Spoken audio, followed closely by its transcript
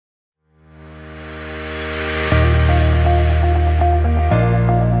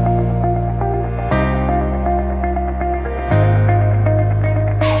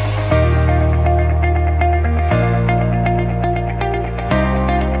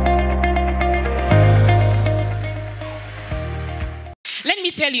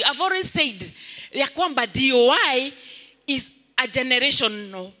me tell you, I've always said ya kwamba DOI is a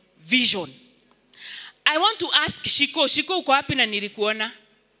generational vision. I want to ask Shiko. Shiko uko wapi na nilikuona?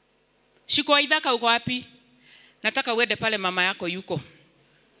 Shiko Waithaka uko wapi? Nataka uende pale mama yako yuko.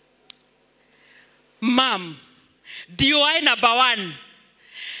 Mom, DOI number 1.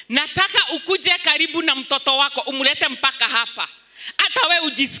 Nataka ukuje karibu na mtoto wako umulete mpaka hapa. Hata we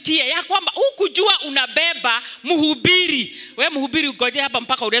ujisikie ya kwamba ukujua unabeba mhubiri. We mhubiri ugoje hapa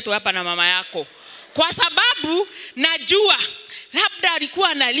mpaka uletwe hapa na mama yako. Kwa sababu najua labda alikuwa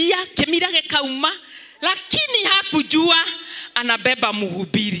analia kemirage kauma, lakini hakujua anabeba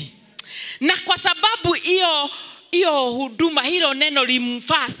mhubiri. Na kwa sababu iyo huduma hilo neno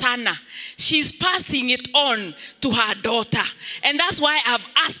limfaa sana, she's passing it on to her daughter. And that's why I've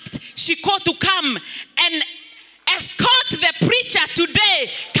asked Shiko to come and escort the preacher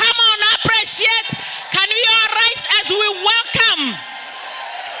today. Come on, appreciate. Can we all rise as we welcome?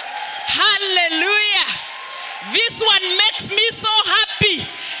 Hallelujah. This one makes me so happy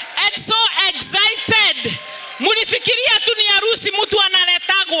and so excited. Munifikiria tu ni harusi mtu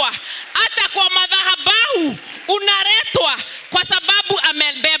analetagwa. Hata kwa madhabahu unaletwa kwa sababu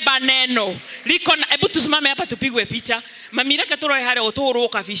amebeba neno. Liko na hebu tusimame hapa tupigwe picha. Mamireke turore hare otoro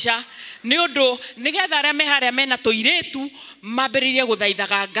kabisha. Niondo nigetha arame hare mena toiretu maberirie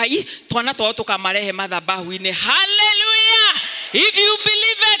guthaithaga Ngai twana twao tukamarehe madhabahu-ini. Hallelujah. If you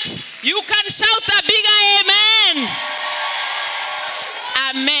believe it, you can shout a bigger amen.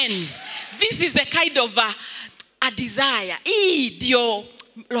 Amen. This is the kind of a desire. Hii ndio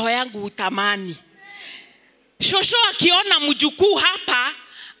roho yangu utamani. Shosho akiona mjukuu hapa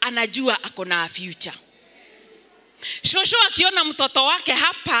anajua ako na future. Shosho akiona mtoto wake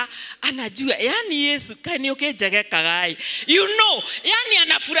hapa anajua yani Yesu kanioke jageka gai. You know, yani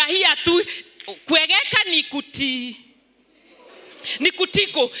anafurahia tu kuegeka ni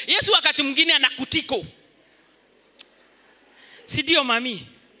kutiko. Yesu wakati mwingine anakutiko. Si ndio mami?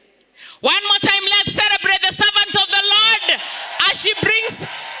 One more time, let's celebrate the servant of the Lord as she brings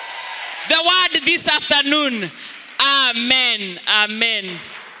the word this afternoon. Amen. Amen.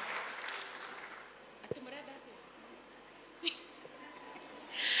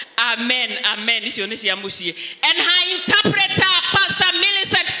 Amen. Amen. And her interpreter, Pastor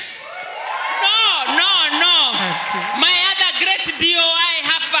Millicent. No. My other great DOI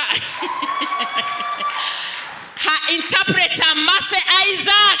hapa. Her interpreter, Master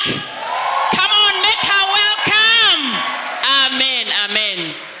Isaac. Come on, make her welcome. Amen. Amen.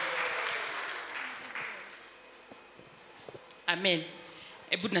 Amen.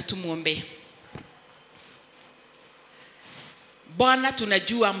 Ebu na tumuombe. Bwana,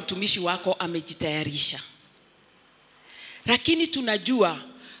 tunajua mtumishi wako amejitayarisha. Lakini tunajua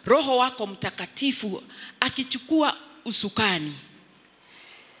Roho wako Mtakatifu akichukua usukani.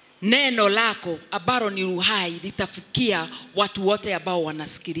 Neno lako ambalo ni uhai litafikia watu wote ambao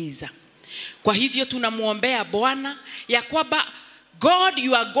wanasikiliza. Kwa hivyo tunamuombea Bwana ya kwamba God,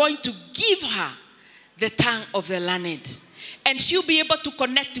 you are going to give her the tongue of the learned. And she'll be able to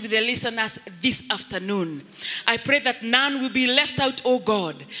connect with the listeners this afternoon. I pray that none will be left out, oh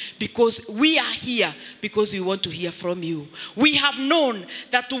God, because we are here because we want to hear from you. We have known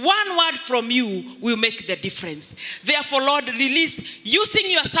that one word from you will make the difference. Therefore, Lord, release, using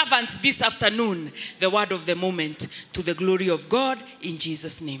your servants this afternoon, the word of the moment to the glory of God in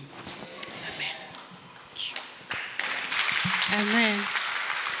Jesus' name. Amen. Amen.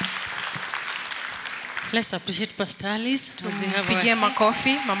 Let's appreciate Pastor Alice. Pigia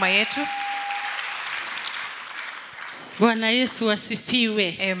makofi mama yetu. Bwana Yesu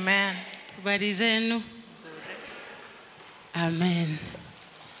asifiwe. Amen. Habari zenu? Amen.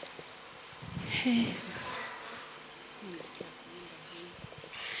 Hey.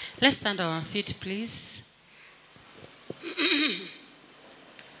 Let's stand on our feet, please.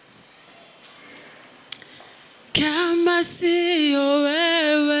 Kama sio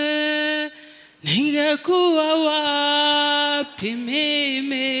wewe ningekuwa wapi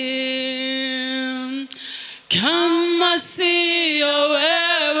mimi? Kama sio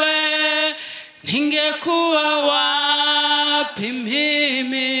wewe ningekuwa wapi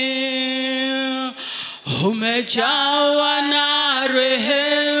mimi? Umejawa na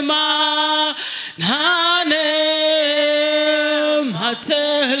rehema na neema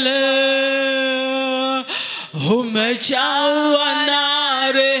tele. Umejawa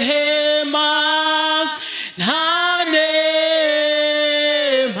na rehema na neema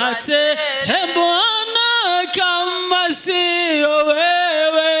tele. Bwana, kama sio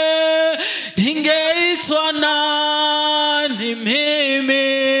wewe ningeitwa nani mimi?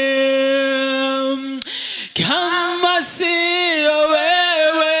 Kama sio wewe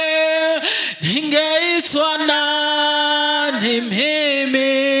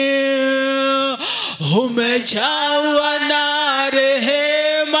umejawa na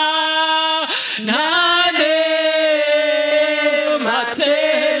rehema na neema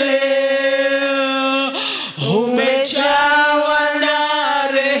tele. Umejawa na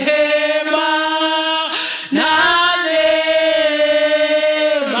rehema na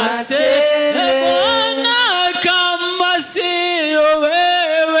neema tele. Bwana, kama sio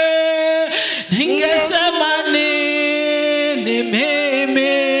wewe ningesema nini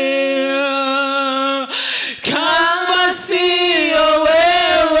mimi? Kama sio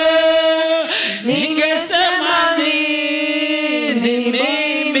wewe ningesema nini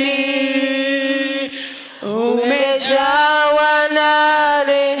mimi? Umejawa na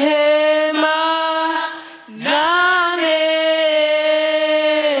rehema na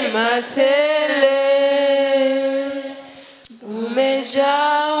neema tele.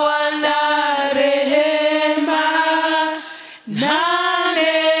 Umejawa na rehema na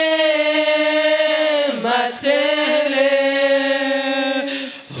neema tele.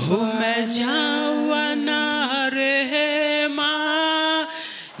 Umejawa na rehema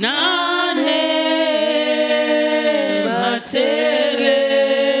na neema tele.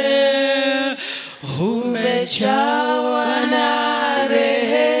 Umejawa na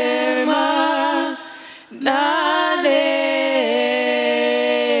rehema na neema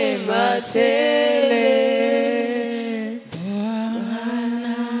tele.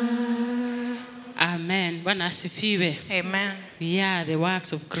 Bwana. Amen. Bwana asifiwe. Amen. We are the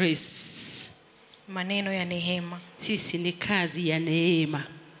works of grace. Maneno ya neema. Sisi ni kazi ya neema.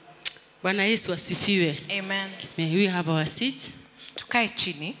 Bwana Yesu asifiwe. Amen. May we have our seats? Tukae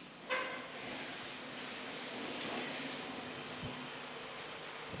chini.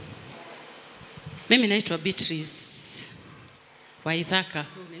 Mimi naitwa Beatrice. Waithaka.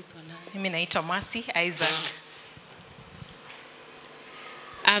 Mimi naitwa Mercy Isaac.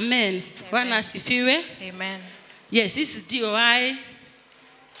 Amen. Bwana asifiwe. Amen. Yes, this is DOI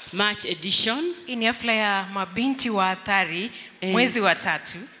March edition. Hii ni hafla ya mabinti wa athari mwezi wa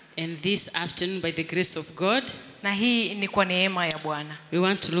 3. And this afternoon, by the grace of God, Na hii ni kwa neema ya Bwana. we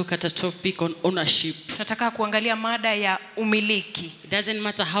want to look at a topic on ownership. Tunataka kuangalia mada ya umiliki. It doesn't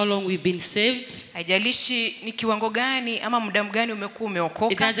matter how long we've been saved. Haijalishi ni kiwango gani ama muda gani umekuwa It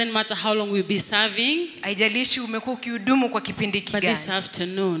umeokoka. doesn't matter how long we've been serving. Haijalishi umekuwa ukihudumu kwa kipindi But this gani.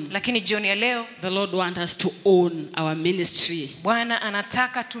 afternoon, Lakini jioni ya leo the Lord wants us to own our ministry. Bwana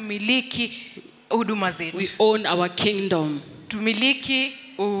anataka tumiliki huduma zetu. We own our kingdom Tumiliki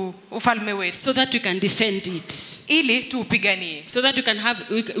ufalme wetu so that we can defend it. ili tuupiganie. So that we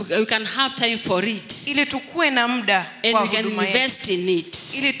can have time for it. Ili tukue na muda And kwa we can huduma yetu. invest in it.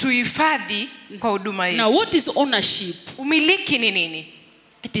 Ili tuhifadhi kwa huduma yetu. Now, what is ownership? Umiliki ni nini?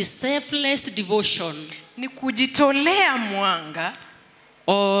 It is selfless devotion. Ni kujitolea mwanga.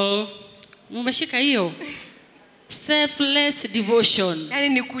 Umeshika hiyo? Selfless devotion. Yaani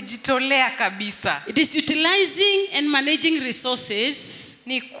ni kujitolea kabisa. It is utilizing and managing resources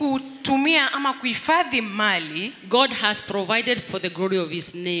Ni kutumia ama kuhifadhi mali God has provided for the glory of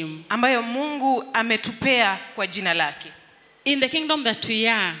his name. ambayo Mungu ametupea kwa jina lake. In the kingdom that we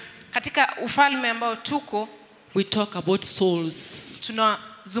are, Katika ufalme ambao tuko, we talk about souls.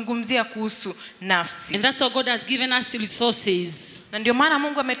 tunazungumzia kuhusu nafsi. And that's why God has given us resources Na ndio maana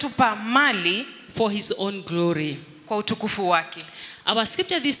Mungu ametupa mali for his own glory. kwa utukufu wake. Our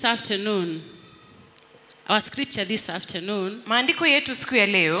scripture this afternoon, Maandiko yetu siku ya is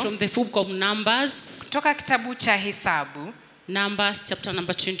leo from the book of Numbers, kutoka kitabu cha Hesabu Numbers chapter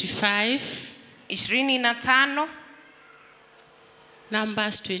number 25. 25,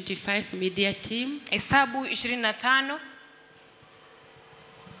 Numbers 25, media team. Hesabu 25.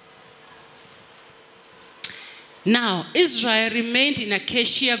 Now, Israel remained in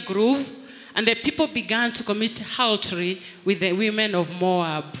Acacia Grove, and the people began to commit adultery with the women of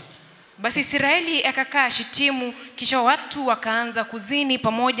Moab. Basi Israeli akakaa Shitimu, kisha watu wakaanza kuzini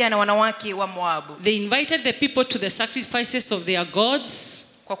pamoja na wanawake wa Moabu. They invited the people to the sacrifices of their gods,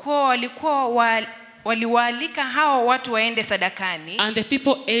 Kwa kuwa waliwaalika hao watu waende sadakani, and the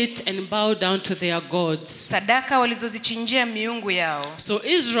people ate and bowed down to their gods. sadaka walizozichinjia miungu yao. So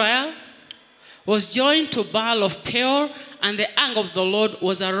Israel was joined to Baal of Peor, and the anger of the Lord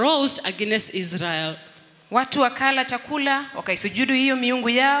was aroused against Israel. Watu wakala chakula, wakaisujudu hiyo miungu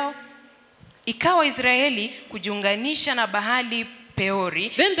yao. Ikawa Israeli kujiunganisha na Baali Peori.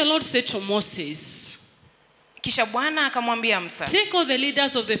 Then the Lord said to Moses, Kisha Bwana akamwambia Musa, take all the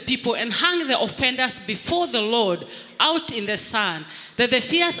leaders of the people and hang the offenders before the Lord out in the sun, that the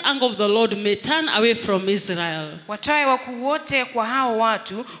fierce anger of the Lord may turn away from Israel. watoe wakuu wote kwa hao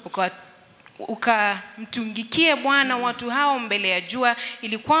watu, ukamtungikie Bwana watu hao mbele ya jua,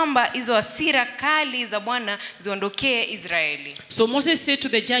 ili kwamba hizo hasira kali za Bwana ziondokee Israeli. So Moses said to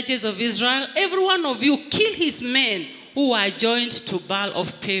the judges of Israel, every one of you kill his men who are joined to Baal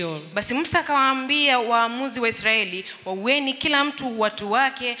of Peor. Basi Musa akawaambia waamuzi wa Israeli, waueni kila mtu watu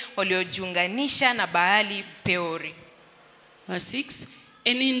wake waliojiunganisha na Baali Peori. Verse 6.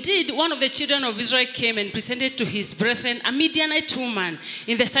 And indeed, one of the children of Israel came and presented to his brethren a Midianite woman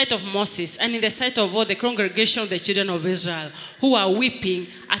in the sight of Moses and in the sight of all the congregation of the children of Israel, who are weeping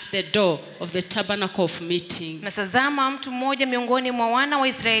at the door of the tabernacle of meeting. Na tazama, mtu mmoja miongoni mwa wana wa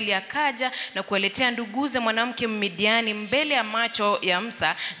Israeli akaja na kueletea nduguze mwanamke Midiani mbele ya macho ya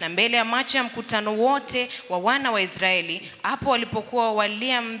Musa na mbele ya macho ya mkutano wote wa wana wa Israeli, hapo walipokuwa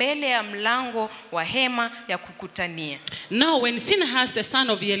walia mbele ya mlango wa hema ya kukutania. Now when Phinehas the son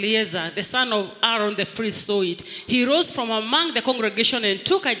of Eleazar, the son of Aaron the priest, saw it, he rose from among the congregation and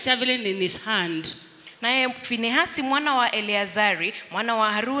took a javelin in his hand. Naye Finehasi mwana wa Eleazari, mwana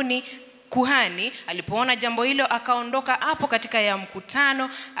wa Haruni kuhani, alipoona jambo hilo akaondoka hapo katika ya mkutano,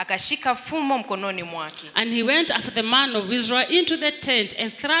 akashika fumo mkononi mwake. And he went after the man of Israel into the tent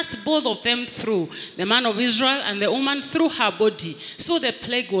and thrust both of them through, the man of Israel and the woman through her body. So the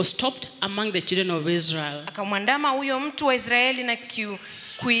plague was stopped among the children of Israel. Akamwandama huyo mtu wa Israeli na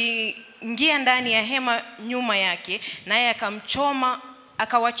kuingia ndani ya hema nyuma yake, naye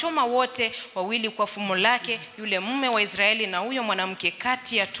akawachoma wote wawili kwa fumo lake, yule mume wa Israeli na huyo mwanamke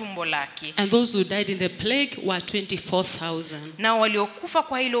kati ya tumbo lake. And those who died in the plague were 24,000. Na waliokufa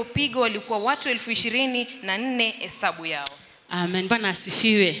kwa hilo pigo walikuwa watu 24,000 hesabu yao. Amen. Bwana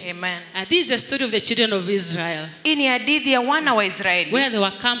asifiwe. Amen. This is the story of the children of Israel. Hii ni hadithi ya wana wa Israeli. Where they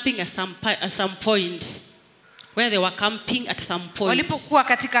were camping at some point. Where they were camping at some point. Walipokuwa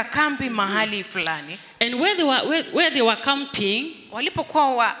katika kambi mahali fulani. And where they were camping,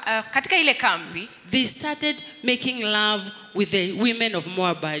 walipokuwa katika ile kambi, they started making love with the women of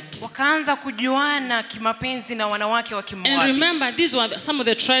Moabite. Wakaanza kujuana kimapenzi na wanawake wa Kimoabi. And remember, these were some of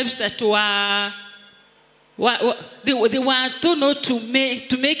the tribes that they were told not to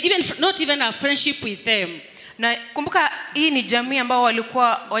make even not even a friendship with them. Na kumbuka hii ni jamii ambao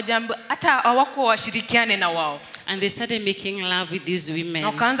walikuwa hata hawakuwa washirikiane na wao. And they started making love with these women. Na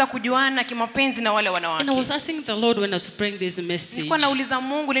wakaanza kujuana kimapenzi na wale wanawake. And I was asking the Lord when I was praying this message. Nilikuwa nauliza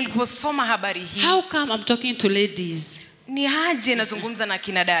Mungu niliposoma habari hii. How come I'm talking to ladies? Ni haje nazungumza na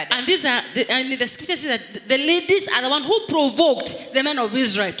kina dada? And the scripture says that the ladies are the one who provoked the men of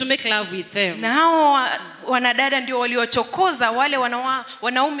Israel to make love with them. Na hao wanadada ndio waliochokoza wale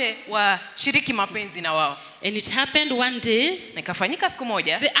wanaume washiriki mapenzi na wao. And it happened one day. Ikafanyika siku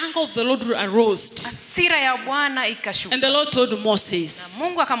moja. The anger of the Lord arose. Hasira ya Bwana ikashuka. And the Lord told Moses. Na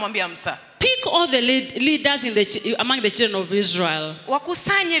Mungu akamwambia Musa, pick all the leaders among the children of Israel.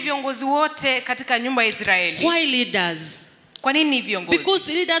 Wakusanye viongozi wote katika nyumba ya Israeli. Why leaders? Kwa nini viongozi?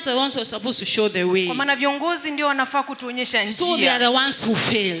 Because leaders are the ones who are supposed to show the way. Kwa maana viongozi ndio wanafaa kutuonyesha njia. So they are the ones who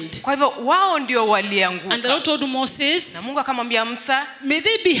failed. Kwa hivyo wao ndio walianguka. And the Lord told Moses, na Mungu akamwambia Musa, may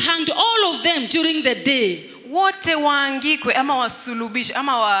they be hanged all of them during the day. Wote waangikwe ama wasulubishwe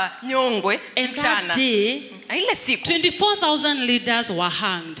ama wanyongwe mchana. Ile siku 24,000 leaders were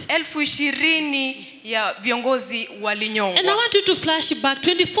hanged. 20,000 ya viongozi walinyongwa. And I want you to flash back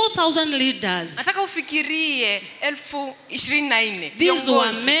 24,000 leaders. Nataka ufikirie 24,000. These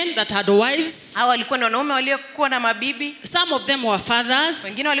were men that had wives. Hao walikuwa ni wanaume waliokuwa na mabibi. Some of them were fathers.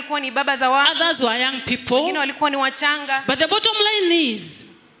 Wengine walikuwa ni baba za watu. Others were young people. Wengine walikuwa ni wachanga. But the bottom line is,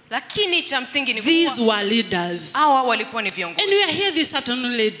 lakini cha msingi ni these were leaders. Hao walikuwa ni viongozi. And we are here this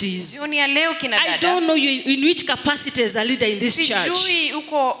afternoon, ladies. Jioni ya leo kina dada. I don't know you in which capacity as a leader in this church. Sijui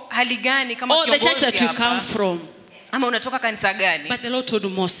uko hali gani kama kiongozi hapa. Or the church that you come from. Ama unatoka kanisa gani? But the Lord told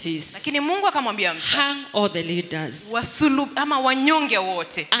Moses, lakini Mungu akamwambia Musa, hang all the leaders. Ama wanyonge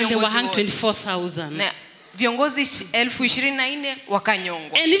wote. And they were hanged 24,000. Na viongozi 24,000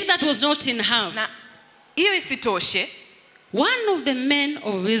 wakanyongwa. And if that was not enough, na hiyo isitoshe, one of the men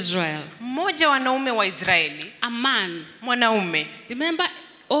of Israel, mmoja wa wanaume wa Israeli, a man, mwanaume. Remember,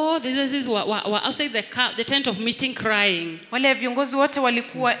 all the Israelis were outside the tent of meeting crying. Wale viongozi wote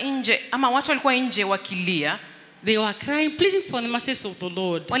walikuwa nje, ama watu walikuwa nje wakilia. They were crying, pleading for the mercies of the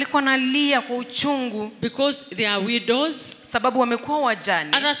Lord. Walikuwa nalia kwa uchungu. Because they are widows. Sababu wamekuwa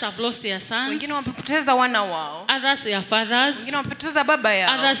wajane. Others have lost their sons. Wengine wamepoteza wana wao. Others their fathers. Wengine wamepoteza baba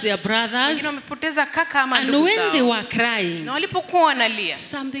yao. Others their brothers. Wengine wamepoteza kaka ama ndugu zao. And when they were crying, na walipokuwa wanalia,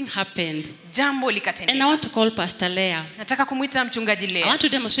 something happened. Jambo likatendeka. And I want to call Pastor Leah. Nataka kumuita mchungaji Leah. I want to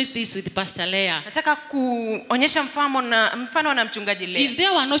demonstrate this with Pastor Leah. Nataka kuonyesha mfano na mchungaji Leah. If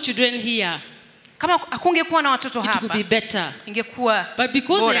there were no children here, Kama hakungekuwa na watoto it would hapa be better. ingekuwa But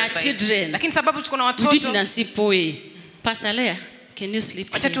because bora they are zaidi. children, Lakini sababu tuko na we do it in watoto, a simple way. Pastor Leah, can you sleep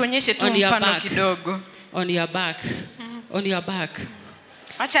acha here? tuonyeshe tu On your mfano back. kidogo. On your back. On your back.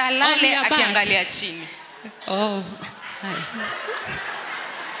 Acha On alale your back. akiangalia chini. Oh. Hi.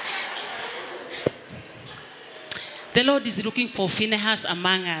 The Lord is looking for Phinehas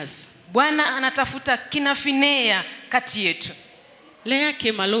among us. Bwana anatafuta kina Finea kati yetu. Leah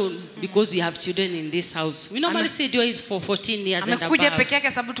came alone because we have children in this house. We normally say DOI is for 14 years and Amekuja above. peke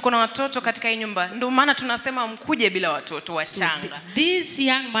yake sababu tuko na watoto katika hii nyumba. Ndio maana tunasema mkuje bila watoto wachanga. This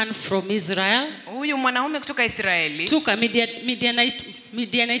young man from Israel Huyu mwanaume kutoka Israeli took a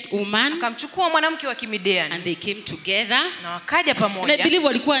Midianite woman akamchukua mwanamke wa Kimidiani and they came together. na wakaja And I pamoja. believe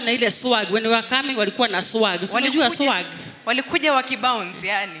walikuwa na ile swag. When they were coming walikuwa na swag. So unajua swag? Walikuja wakibounce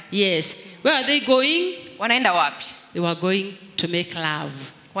yani. Yes. Where are they going? Wanaenda wapi? They were going to make love.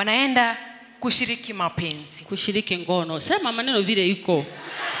 Wanaenda kushiriki mapenzi. Kushiriki ngono. Sema maneno vile yuko.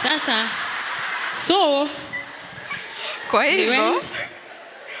 Sasa so Kwa they hivyo went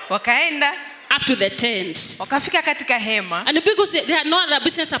wakaenda up to the tent. wakafika katika hema. And because they had no other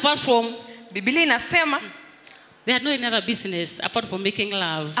business apart from Biblia inasema they had no another business apart from making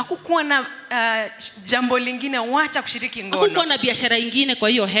love. hakukuwa na jambo lingine wacha kushiriki Hakukuwa ngono. na biashara ingine kwa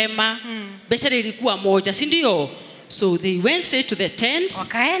hiyo hema. Biashara ilikuwa moja, si ndio? So they went straight to the tent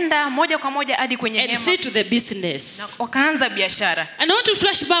Wakaenda moja kwa moja hadi kwenye and hema straight to the business. na wakaanza biashara. And I want to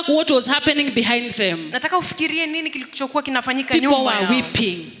flash back what was happening behind them. Nataka ufikirie nini kilichokuwa kinafanyika People nyuma were yao.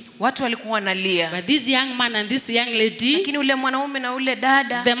 weeping. Watu walikuwa wanalia. But this young man and this young lady, Lakini ule mwanaume na ule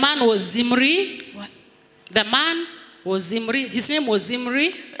dada, the man was Zimri. The man was Zimri. His name was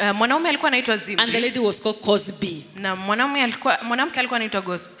Zimri. mwanaume alikuwa anaitwa And the Zimri lady was called Cosby. na mwanamke alikuwa anaitwa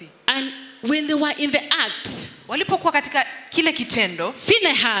Gospi. And when they were in the act, Walipokuwa katika kile kitendo,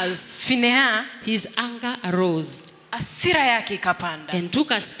 Phinehas, Finea his anger arose hasira yake ikapanda. and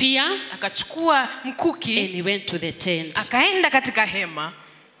took a spear Akachukua mkuki and he went to the tent. akaenda katika hema.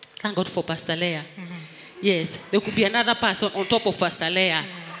 Thank God for Pastor Leah. Yes, there could be another person on top of Pastor Leah.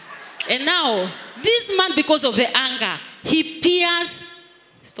 And now, this man, because of the anger, he pierced.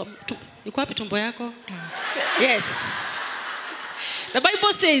 Stop. Yuko wapi tumbo yako? Yes. The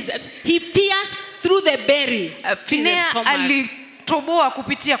Bible says that he pierced through the belly. in the Finea stomach. alitoboa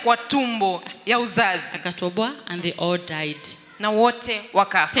kupitia kwa tumbo ya uzazi Akatoboa and they all died. na wote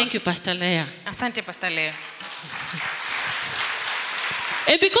wakafa. Thank you, Pastor Leah. Asante Pastor Lea.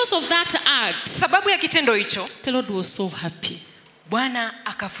 And because of that act, Sababu ya kitendo hicho, the Lord was so happy Bwana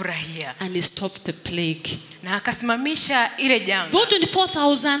akafurahia and he stopped the plague. na akasimamisha ile janga. Though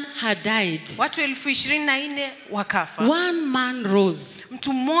 24,000 had died, Watu 24,000 wakafa. one man rose.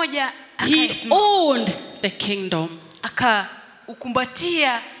 Mtu mmoja He akasimama, owned the kingdom.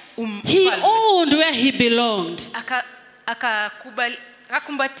 akaukumbatia He owned where he belonged.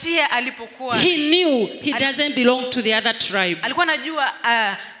 akakumbatia alipokuwa. He knew he doesn't belong to the other tribe. Alikuwa anajua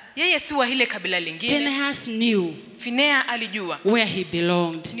yeye si wa ile kabila lingine. Phinehas knew Finea alijua where he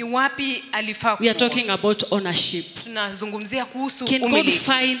belonged. ni wapi alifaa We are kuwa. talking about ownership. Tunazungumzia kuhusu Can God umiliki.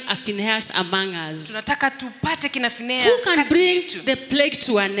 find a Phinehas among us Tunataka tupate kina Finea who can kati bring yetu the plague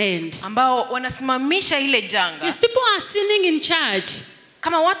to an end? ambao wanasimamisha ile janga. Yes, people are sinning in church,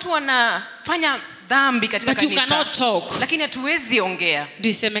 Kama watu wanafanya dhambi katika but you kanisa, cannot talk. lakini hatuwezi ongea.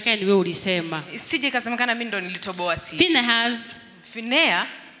 Ndio isemekana ni wewe ulisema. Isije ikasemekana mimi ndo nilitoboa si. Phinehas Finea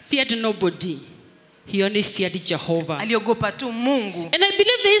feared nobody. He only feared Jehovah. aliogopa tu Mungu. And I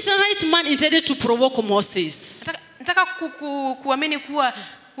believe the Israelite man intended to provoke Moses. Nataka kuamini kuwa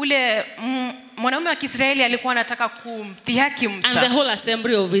ule mwanaume wa Kiisraeli alikuwa anataka kumdhihaki And the Musa whole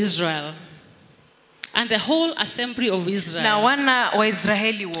assembly of Israel. And the whole assembly of na Israel. wana wa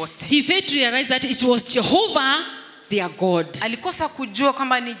Israeli wote. He failed to realize that it was Jehovah, their God, Alikosa kujua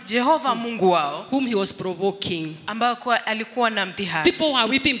kwamba ni Jehova Mungu wao whom he was provoking. ambao alikuwa na mdhihaki. People were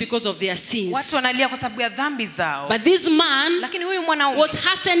weeping because of their sins. Watu wanalia kwa sababu ya dhambi zao. But this man Lakini huyu mwanaume was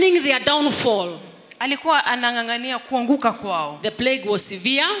hastening their downfall. alikuwa anang'ang'ania kuanguka kwao. The plague was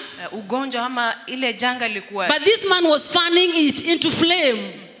severe. Ugonjwa ama ile janga ilikuwa. But this man was fanning it into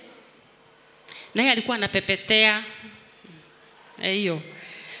flame. Naye alikuwa anapepetea. Hiyo.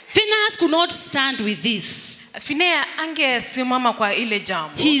 Phinehas could not stand with this. Finea angesimama kwa ile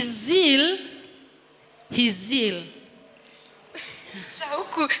jambo. His zeal.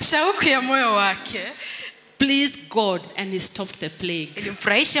 Shauku ya moyo wake pleased God and he stopped the plague.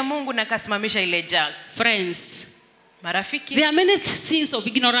 ilimfurahisha Mungu na akasimamisha ile janga. Friends, Marafiki, there are many sins of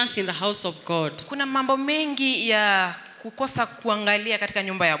ignorance in the house of God. kuna mambo mengi ya kukosa kuangalia katika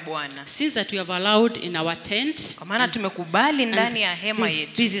nyumba ya Bwana. Since that we have allowed in our tent, Kwa maana tumekubali ndani ya hema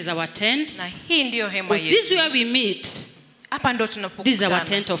yetu. this is our tent. Na hii ndiyo hema This is yetu. where we meet. Hapa ndo This is our tunapokutana.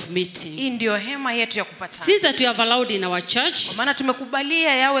 tent of meeting. Hii ndiyo hema yetu ya kupatana. Since that we have allowed in our church, Kwa maana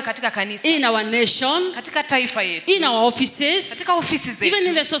tumekubalia yawe katika kanisa, in our nation, katika taifa yetu, in our offices, katika ofisi zetu, even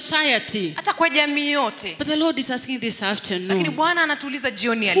in the society. hata kwa jamii yote. But the Lord is asking this Lakini afternoon, Bwana anatuuliza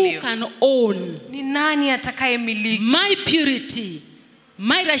jioni ya who leo, can own ni nani atakayemiliki my purity,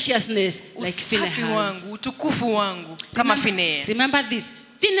 my righteousness like usafi wangu, Phinehas? utukufu wangu kama Finea? Remember this,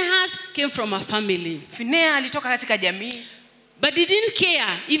 Phinehas came from a family, Finea alitoka katika jamii, but he didn't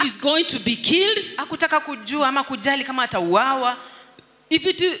care if he's going to be killed. hakutaka kujua ama kujali kama atauawa. If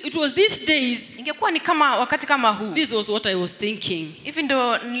it was these days, Ingekuwa ni kama wakati kama huu. this was what I was thinking. Hivi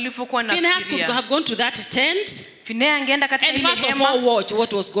ndo nilivyokuwa Phinehas could nafikiria. have gone to that tent Finea angeenda katika and ile first of hema, all watch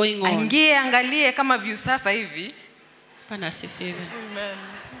what was going on. aingie angalie kama view sasa hivi. Bwana asifiwe. Amen.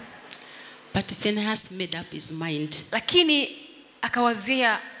 But Phinehas made up his mind Lakini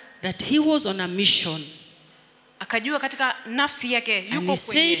akawazia, that he was on a mission. akajua katika nafsi yake And yuko he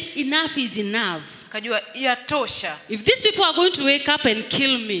said, kwenye, enough is enough. akajua yatosha. If these people are going to wake up and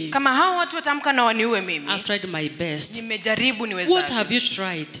kill me, Kama hao watu watamka na waniue mimi, I've tried my best. nimejaribu What niwezavyo. have you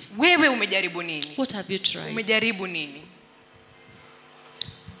tried? Wewe umejaribu nini? What have you tried? Umejaribu nini?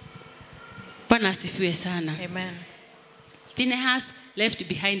 Bwana asifiwe sana. Amen. Phinehas left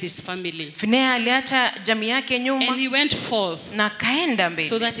behind his family Finea aliacha jamii yake and nyuma he went forth na kaenda mbele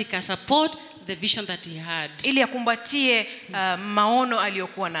so that he can support the vision that he had. ili akumbatie maono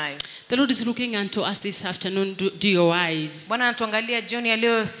aliyokuwa nayo. The Lord is looking unto us this afternoon, DOIs. Bwana anatuangalia jioni ya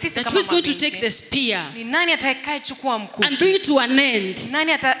leo sisi That kama who is going to mabinti. take the spear Ni nani atakayechukua mkuki? and bring it to an end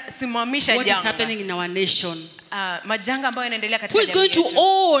Nani atasimamisha what is janga? happening in our nation? Majanga ambayo yanaendelea Who katika is going jamii to yetu.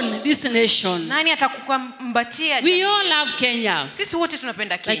 own this nation? Nani atakukumbatia We jamii? all love Kenya Sisi wote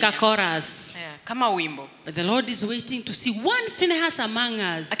tunapenda like a Kenya. chorus. Kama wimbo. But the Lord is waiting to see one Phinehas among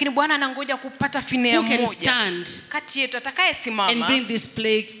us Lakini Bwana anangoja kupata Finea who can mmoja stand kati yetu and atakayesimama bring this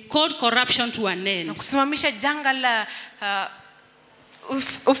plague called corruption to an na end. kusimamisha janga la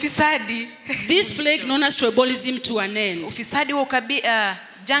ufisadi. This plague known as tribalism to an end. Ufisadi wa ukabila,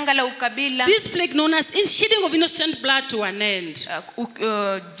 janga la ukabila. This plague known as shedding of innocent blood to an end.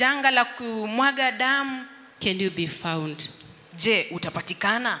 Janga la kumwaga damu. Can you be found? Je,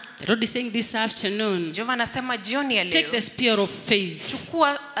 utapatikana? The Lord is saying this afternoon, Jehova anasema jioni ya take leo, the spear of faith.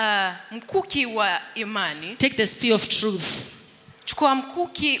 chukua mkuki wa imani, Take the spear of truth. chukua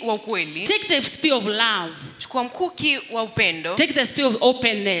mkuki wa ukweli, Take the spear of love. chukua mkuki wa upendo, Take the spear of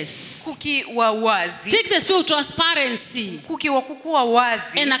openness. mkuki wa wazi, Take the spear of transparency mkuki wa kukuwa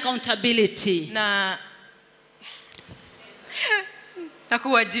wazi and accountability. na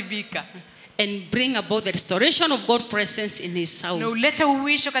kuwajibika, And bring about the restoration of God's presence in his na house. ulete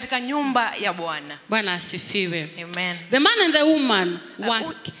uwisho katika nyumba ya Bwana. Bwana asifiwe. Amen. The man and the woman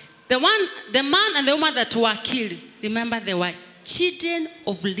were the man and the woman that were killed. Remember, they were children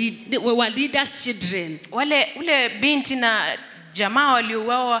of they were leaders' children. Ule binti na jamaa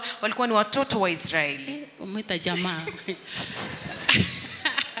waliouawa walikuwa ni watoto wa Israeli. Umeita jamaa.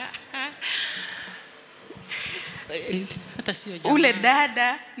 Hata sio jamaa. Ule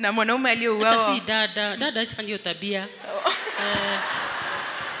dada na mwanaume Hata aliyeuawa. si dada asifanye tabia.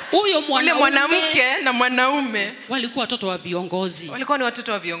 Huyo Ule mwanamke na mwanaume walikuwa watoto wa viongozi. walikuwa ni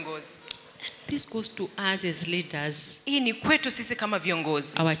watoto wa viongozi. This goes to us as leaders, Hii ni kwetu sisi kama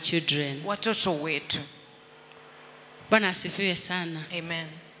viongozi, our children. watoto wetu. Bwana asifiwe sana. Amen.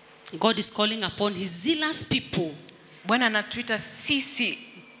 God is calling upon his zealous people Bwana anatuita sisi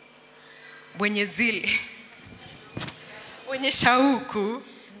wenye zile wenye shauku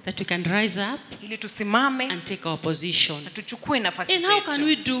that we can rise up ili tusimame and take our position. na tuchukue nafasi And how can zetu.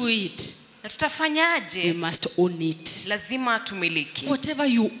 we do it? Na We tutafanyaje? must own it. Lazima tumiliki. Whatever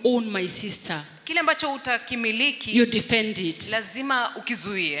you own, my sister, Kile ambacho utakimiliki you defend it. lazima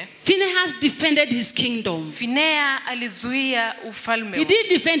ukizuie. Phinehas defended his kingdom. Finea alizuia ufalme. He didn't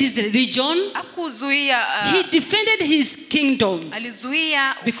defend his religion. Hakuzuia He defended his kingdom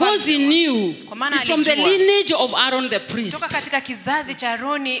alizuia because he ufalme. knew Kwa maana it's from the alijua. lineage of Aaron the Toka priest. katika kizazi cha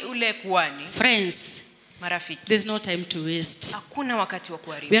Aroni ule kuhani. Friends, Marafiki, there's no time to waste. hakuna wakati wa We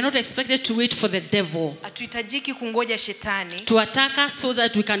kuharibu. are not expected to wait for the devil Hatuhitajiki kungoja shetani to attack us so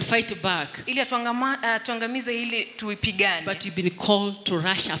that we can fight back. ili tuangamize ili tuipigane. But we've been called to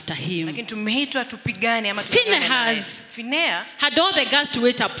rush after him. Lakini tumeitwa tupigane ama tupigane naye. Phinehas Finea had all the guts to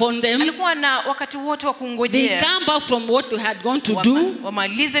wait upon them. alikuwa na wakati wote wa They kungojea come back from what they had gone to do,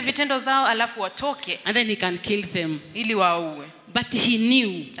 wamalize vitendo zao alafu watoke and then he can kill them. ili waue. But he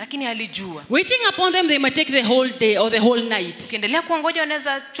knew. lakini alijua. Waiting upon them, they might take the whole day or the whole night. Ukiendelea kuongoja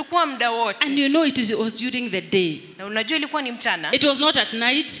unaweza chukua muda wote. And you know it was during the day. Na unajua ilikuwa ni mchana. It was not at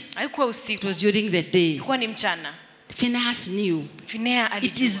night. Haikuwa It usiku. was during the day. Ilikuwa ni mchana. Phinehas knew. Finea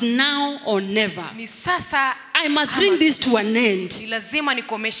alijua. It is now or never. Ni sasa I must bring this to an end. ni lazima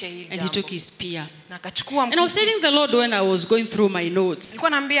nikomeshe hili And he jambo. took his spear. Na akachukua And I was telling the Lord when I was going through my notes, Nilikuwa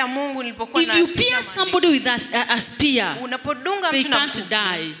naambia Mungu nilipokuwa if you pierce somebody with a spear, unapodunga they mtu na can't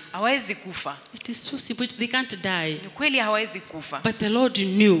die. hawezi kufa. It is so simple. They can't die. Ni kweli hawezi kufa. But the Lord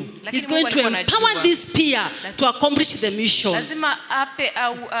knew. He's going to empower this spear to accomplish the mission. Lazima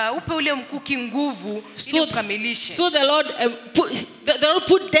upe ule mkuki nguvu ili ukamilishe. So the Lord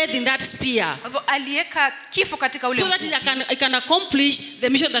put death in that spear. Aliweka kifo katika ule mkuki. So that he can accomplish the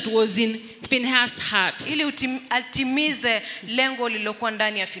mission that was in Phinehas' heart. Ili atimize lengo lililokuwa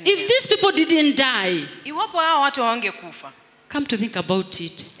ndani ya Finehas. If these people didn't die, iwapo hao watu hawangekufa, come to think about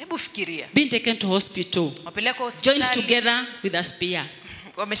it. hebu fikiria. Being taken to hospital, wapelekwa hospitali, joined together with a spear,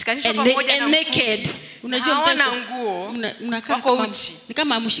 wameshikanishwa pamoja na naked. Unajua hawana nguo, wako uchi. Ni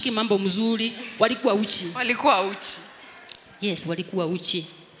kama amshiki mambo mzuri, walikuwa uchi. Walikuwa uchi. Yes, walikuwa uchi.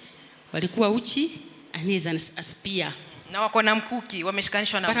 Walikuwa uchi, and he is a spear. Na wako na mkuki,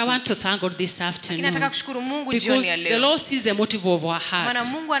 wameshikanishwa na mkuki. But I want to thank God this afternoon. Nataka kushukuru Mungu jioni ya leo. The Lord sees the motive of our heart. Maana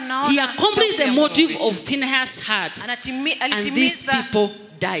Mungu anaona. He accomplished the motive of Phinehas' heart. And these people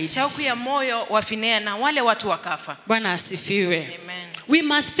died. Shauku ya moyo wa Finehas na wale watu wakafa. Bwana asifiwe. Amen. We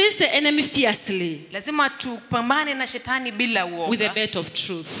must face the enemy fiercely. Lazima tupambane na shetani bila uoga. With a belt of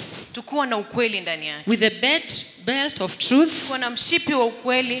truth. Tukuwa na ukweli ndani yake. With a belt of truth. Tukuwa na mshipi wa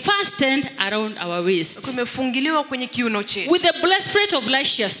ukweli. Fastened around our waist. Kumefungiliwa kwenye kiuno chetu. With the breastplate of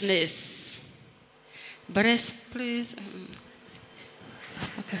righteousness. Breastplate.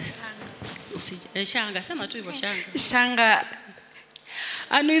 Okay. Shanga, sema tu hivyo shanga. Shanga.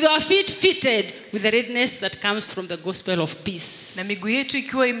 And with our feet fitted with the readiness that comes from the gospel of peace. Na miguu yetu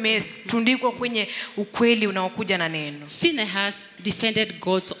ikiwa imetundikwa kwenye ukweli unaokuja na neno. Phinehas defended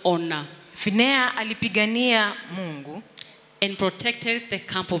God's honor. Finehas alipigania Mungu and protected the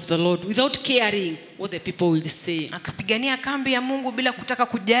camp of the Lord without caring what the people will say. Akapigania kambi ya Mungu bila kutaka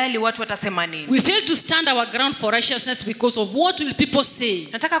kujali watu watasema nini. We fail to stand our ground for righteousness because of what will people say.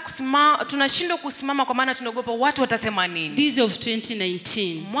 Tunashindwa kusimama kwa maana tunaogopa watu watasema nini. This of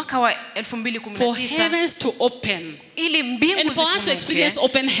 2019. Mwaka wa 2019. For heavens to open. Ili mbingu and for us to experience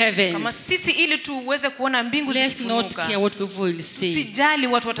open heavens. Kama sisi ili tuweze kuona mbingu zikifunguka. Let's not care what people will say. Usijali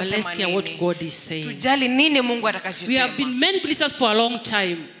watu watasema nini. Let's care what God is saying. Tujali nini Mungu atakachosema. We have been men pleasers for a long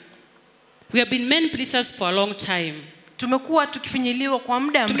time. We have been men pleasers for a long time. Tumekuwa tukifinyiliwa kwa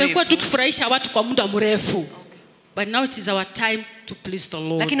muda mrefu. Tumekuwa tukifurahisha watu kwa muda mrefu. But now it is our time to please the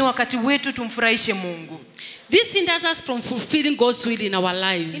Lord. Lakini wakati wetu tumfurahishe Mungu. This hinders us from fulfilling God's will in our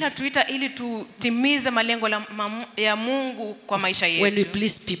lives. Inatuita ili tutimize malengo ya Mungu kwa maisha yetu. When we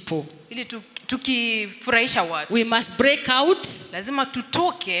please people. Ili tukifurahisha watu. We must break out. Lazima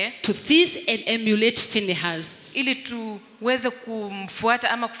tutoke to this and emulate Phinehas. Ili tuweze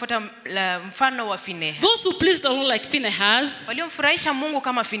kumfuata ama kufuata mfano wa Finehas. Those who please the Lord like Phinehas. Waliomfurahisha Mungu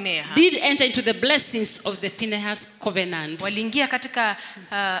kama Finehas. Did enter into the blessings of the Phinehas covenant. Waliingia katika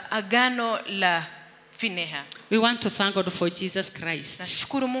agano la Finehas. We want to thank God for Jesus Christ.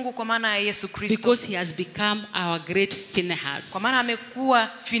 Nashukuru Mungu kwa maana ya Yesu Kristo. Because he has become our great Phinehas. Kwa maana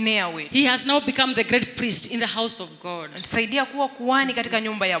amekuwa Finehas wetu. He has now become the great priest in the house of God. Anatusaidia kuwa kuhani katika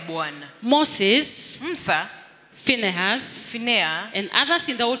nyumba ya Bwana. Moses, Musa, Phinehas, and others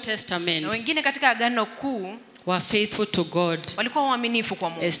in the Old Testament. Na wengine katika agano kuu were faithful to God. Walikuwa waaminifu kwa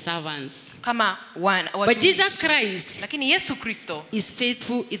Mungu. As servants. Kama But Jesus Christ. Lakini Yesu Kristo is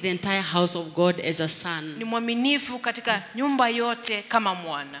faithful in the entire house of God as a son. Ni mwaminifu katika nyumba yote kama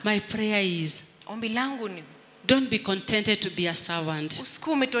mwana. My prayer is, ombi langu ni, don't be contented to be a servant.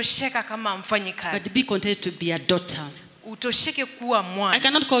 Usikuwa umetosheka kama mfanyikazi. But be contented to be a daughter. Utosheke kuwa mwana. I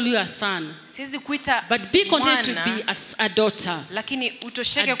cannot call you a son. Siwezi kuita but be content to be a daughter. Lakini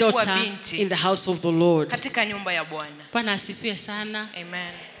utosheke kuwa binti in the house of the Lord. Katika nyumba ya Bwana. Bwana asifiwe sana.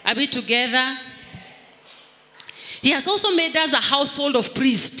 Amen. Are we together? He has also made us a household of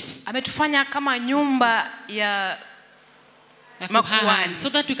priests. Ametufanya kama nyumba ya makuhani. So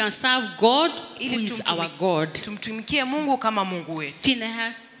that we can serve God who is our God. Tumtumikie Mungu kama Mungu wetu.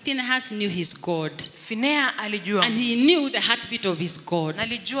 Phinehas knew his God. Finehas alijua. And he knew the heartbeat of his God.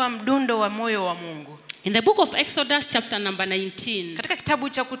 Alijua mdundo wa moyo wa Mungu. In the book of Exodus chapter number 19. Katika kitabu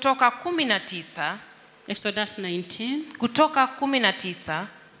cha Kutoka 19. Exodus 19. Kutoka 19.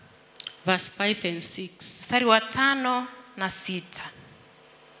 Verse 5 and 6. Mstari wa 5 na 6.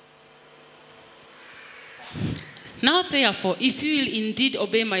 Now therefore, if you will indeed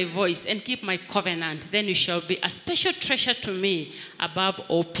obey my voice and keep my covenant, then you shall be a special treasure to me above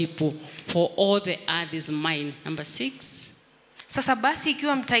all people, for all the earth is mine. Number 6. Sasa basi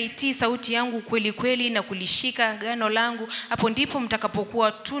ikiwa mtaitii sauti yangu kweli kweli na kulishika agano langu, hapo ndipo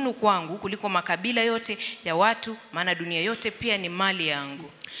mtakapokuwa tunu kwangu kuliko makabila yote ya watu, maana dunia yote pia ni mali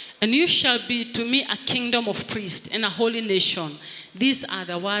yangu. And you shall be to me a kingdom of priests and a holy nation. These are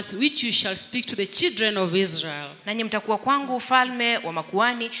the words which you shall speak to the children of Israel. Nanyi mtakuwa kwangu ufalme wa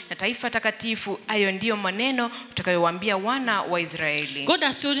makuhani na taifa takatifu. Hayo ndiyo maneno utakayowaambia wana wa Israeli. God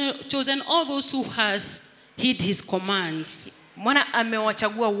has chosen all those who has heed his commands. Bwana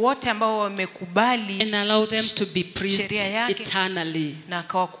amewachagua wote ambao wamekubali and allow them to be priests eternally. Na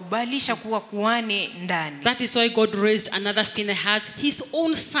akawakubalisha kuwa kuhani ndani. That is why God raised another Phinehas, his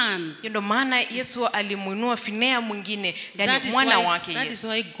own son. Ndio maana Yesu alimuinua Finea mwingine, yani mwana wake. That is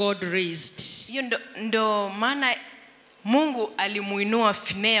why God raised. Ndio maana Mungu alimuinua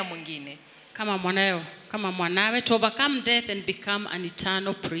Finea mwingine kama mwanawe to overcome death and become an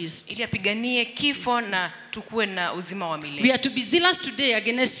eternal priest. Ili apiganie kifo na tukue na uzima wa milele. We are to be zealous today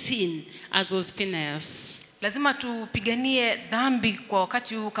against sin as was Phinehas. Lazima tupiganie dhambi kwa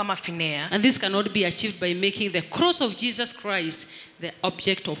wakati huu kama Finea. And this cannot be achieved by making the cross of Jesus Christ the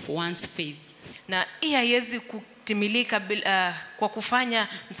object of one's faith. Na hii haiwezi kutimilika kwa kufanya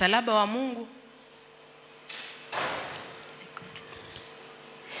msalaba wa Mungu.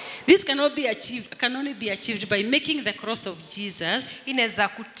 This can only be achieved by making the cross of Jesus inaweza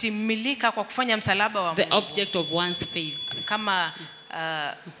kutimilika kwa kufanya msalaba wa Mungu the object of one's faith. Kama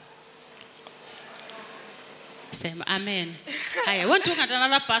Say amen. I want to look at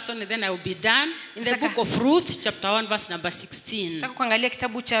another person and then I will be done. In the book of Ruth, chapter 1, verse number 16. Nataka kuangalia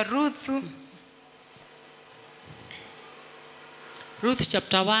kitabu cha Ruth. Ruth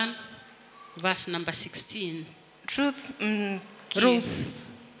chapter 1, verse number 16. Ruth.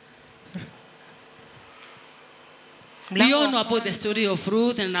 We all know about the story of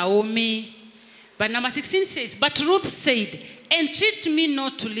Ruth and Naomi. But number 16 says, but Ruth said, entreat me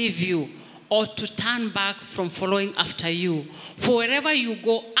not to leave you or to turn back from following after you. For wherever you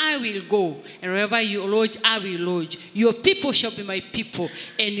go, I will go. And wherever you lodge, I will lodge. Your people shall be my people,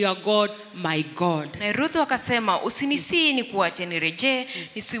 and your God, my God. Na Ruth akasema, usinisii ni kuache nirejee,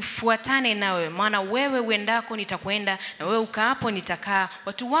 nisifuatane nawe, maana wewe uendako nitakwenda, na wewe ukaapo nitakaa.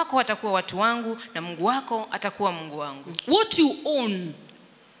 Watu wako watakuwa watu wangu, na Mungu wako atakuwa Mungu wangu. What you own,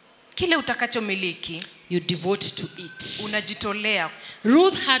 kile utakachomiliki, you devote to it. Unajitolea.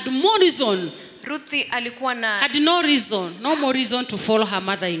 Ruth had more reason. Ruth alikuwa had no more reason to follow her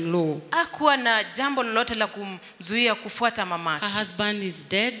mother-in-law. Hakuwa na jambo lolote la kumzuia kufuata mamake. Her husband is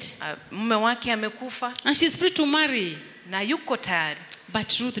dead. Mume wake amekufa. And she's free to marry. Na yuko tayari.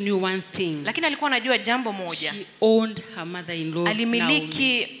 But Ruth knew one thing. Lakini alikuwa anajua jambo moja. She owned her mother-in-law.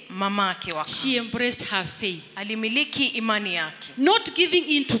 Alimiliki mamake wake. She embraced her faith. Alimiliki imani yake. Not giving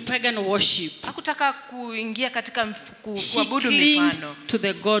in to pagan worship. Hakutaka kuingia katika kuabudu mifano. To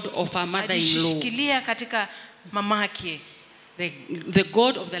the God of her mother-in-law. Alishikilia katika mamake. The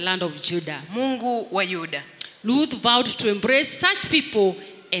God of the land of Judah. Mungu wa Yuda. Ruth vowed to embrace such people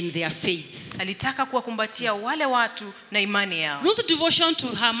and their faith. Alitaka kuwakumbatia wale watu na imani yao. Ruth's devotion to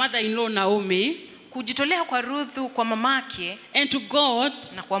her mother-in-law Naomi, kujitolea kwa Ruth kwa mamake and to God,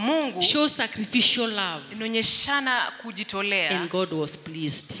 na kwa Mungu, shows sacrificial love. Inaonyeshana kujitolea. And God was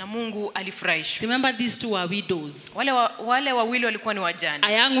pleased. Na Mungu alifurahishwa. Remember, these two were widows. Wale wawili walikuwa ni wajane.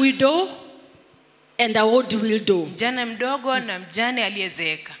 A young widow and a old widow. Mjane mdogo na mjane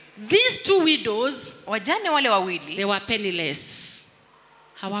aliyezeeka. These two widows, wajane wale wawili, they were penniless.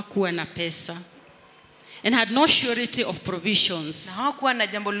 Hawakuwa na pesa. And had no surety of provisions. Na hawakuwa na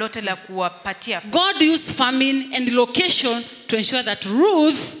jambo lolote la kuwapatia. God used famine and location to ensure that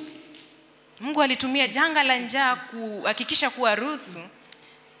Ruth, Mungu alitumia janga la njaa kuhakikisha kuwa Ruth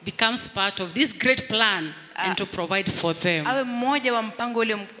becomes part of this great plan and to provide for them. Awe mmoja wa mpango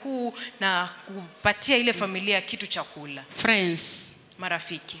ule mkuu na kupatia ile familia kitu cha kula. Friends,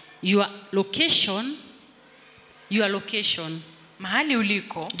 marafiki, your location mahali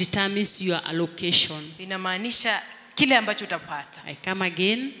uliko determines your allocation. Inamaanisha kile ambacho utapata. I come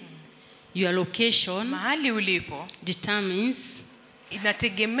again. Your location, mahali ulipo, determines,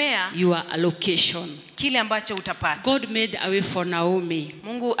 inategemea your allocation. Kile ambacho utapata. God made a way for Naomi.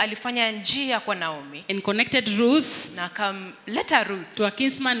 Mungu alifanya njia kwa Naomi. And connected Ruth, na akamleta Ruth, to a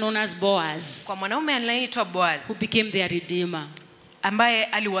kinsman known as Boaz, kwa mwanaume anaitwa Boaz, who became their redeemer. Ambaye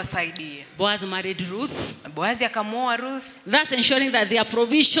aliwasaidia. Boaz married Ruth. Boaz akamuoa Ruth. Thus ensuring that their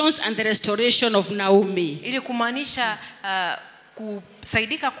provisions and the restoration of Naomi. Ili kumaanisha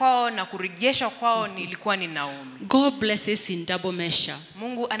kusaidika kwao na kurejeshwa kwao nilikuwa ni Naomi. God blesses in double measure.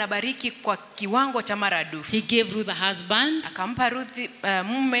 Mungu anabariki kwa kiwango cha maradufu. He gave Ruth a husband. Akampa Ruth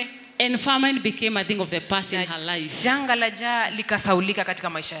mume. And famine became a thing of the past in her life. Janga la njaa likasaulika katika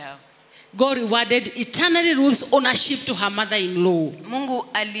maisha yao. God rewarded eternally Ruth's ownership to her mother-in-law. Mungu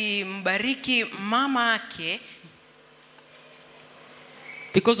alimbariki mama yake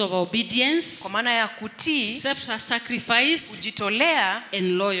because of obedience, kwa maana ya kutii, self-sacrifice, kujitolea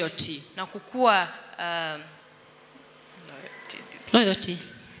and loyalty. Na kukua loyalty.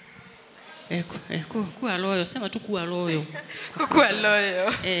 Kuwa loyal. Sema tu kuwa loyal. Kuwa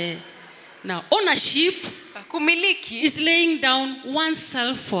loyal. Now, ownership kumiliki is laying down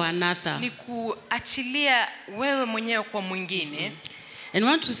oneself for another. Ni kuachilia wewe mwenyewe kwa mwingine. And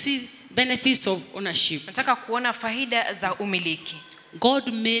want to see benefits of ownership. Nataka kuona faida za umiliki. God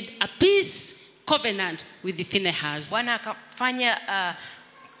made a peace covenant with the Phinehas. Bwana akafanya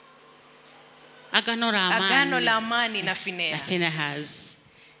agano la amani na Phinehas.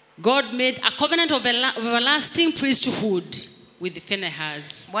 God made a covenant of everlasting priesthood with the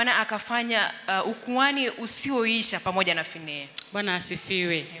Phinehas. Bwana akafanya ukuhani usioisha pamoja na Phinehas. Bwana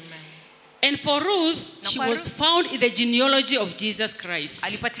asifiwe. Amen. And for Ruth, she was found in the genealogy of Jesus Christ.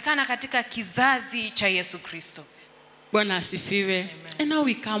 Alipatikana katika kizazi cha Yesu Kristo. Bwana asifiwe. And now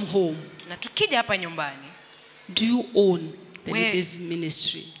we come home. Na tukija hapa nyumbani, do you own the ladies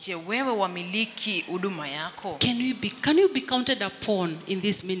ministry? Je, wewe wamiliki huduma yako? Can you be counted upon in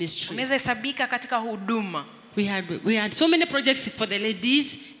this ministry? Unaweza hesabika katika huduma. We had so many projects for the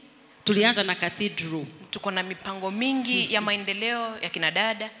ladies. Tulianza na cathedral. Tuko na mipango mingi ya maendeleo ya kina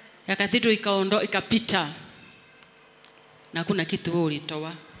dada. Ya cathedral ikapita. Na hakuna kitu wewe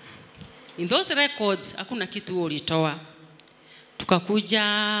ulitoa. In those records hakuna kitu wewe ulitoa.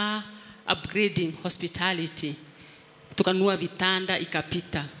 Tukakuja upgrading hospitality. Tukanunua vitanda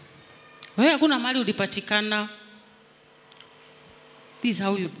ikapita. Wewe hakuna mali ulipatikana. This is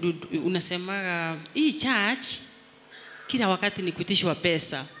how unasema hii church kila wakati ni kuitishwa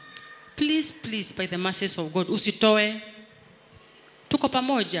pesa. Please by the mercies of God usitoe. Tuko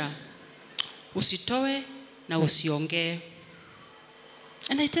pamoja. Usitoe na usiongee.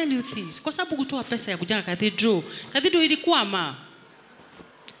 And I tell you this, kwa sababu kutoa pesa ya kujenga cathedral ilikwama.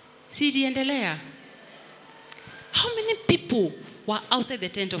 Si iliendelea. How many people were outside the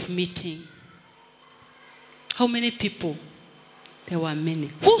tent of meeting? How many people? There were many.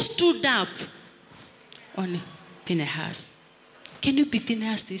 Who stood up on Phinehas? Can you be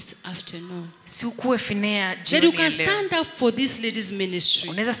Phinehas this afternoon? Si ukuwe Phinehas jioni leo. That you can stand up for this ladies ministry.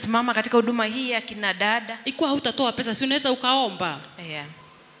 Unaweza simama katika huduma hii ya kina dada. Ikuwa hutatoa pesa, si unaweza ukaomba. Yeah.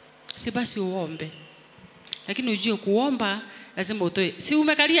 Si basi uombe. Lakini ujue kuomba lazima utoe. Si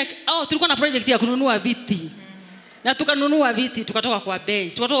umekalia tulikuwa na project ya kununua viti. Na tukanunua viti, tukatoka kwa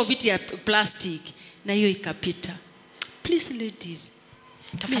bench, tukatoka viti ya plastic na hiyo ikapita. Please ladies,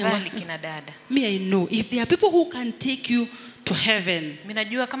 tafadhali kina dada. Me I know if there are people who can take you to heaven. Mimi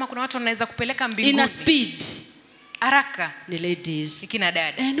najua kama kuna watu wanaweza kupeleka mbinguni. In a speed. Haraka ni ladies. Kina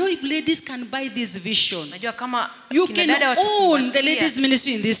dada. And I know if ladies can buy this vision. Najua kama you kina dada own the ladies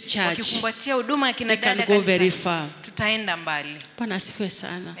ministry in this church. Wakikumbatia huduma ya kina dada can go very far. Tutaenda mbali. Bwana asifiwe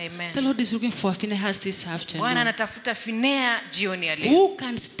sana. Amen. The Lord is looking for Phinehas this afternoon. Bwana anatafuta Phinehas jioni ya leo. Who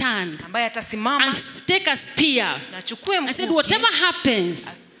can stand? Ambaye atasimama and take a spear. Na chukue mkuki. I said whatever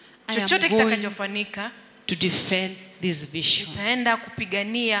happens, chochote kitakachofanyika to defend this vision. Tutaenda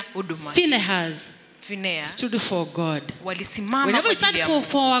kupigania huduma. Phinehas stood for God. Walisimama whenever you stand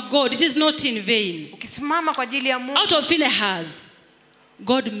for our God, it is not in vain. Ukisimama kwa ajili ya Mungu. Out of Phinehas,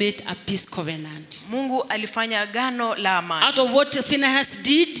 God made a peace covenant. Mungu alifanya agano la amani. Out of what Phinehas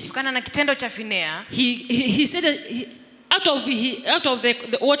did, kutokana na kitendo cha Phinehas, he said out of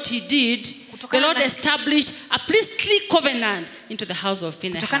what he did, the Lord established a priestly covenant into the house of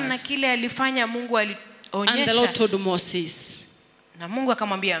Phinehas. Kutokana na kile alifanya Mungu alionyesha. And the Lord told Moses, na Mungu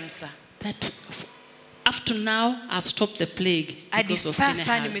akamwambia Musa, that after now I've stopped the plague because of Phinehas.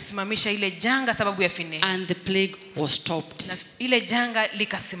 Sasa nimesimamisha ile janga sababu ya Phinehas. And the plague was stopped. Na ile janga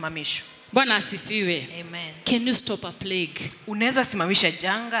likasimamishwa. Bwana asifiwe. Amen. Can you stop a plague? Unaweza simamisha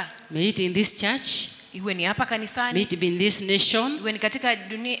janga? May it in this church, iwe ni hapa kanisani, may it be in this nation, iwe ni katika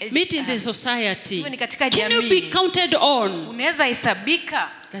dunia, may it in the society, iwe ni katika jamii. Can you be counted on? Unaweza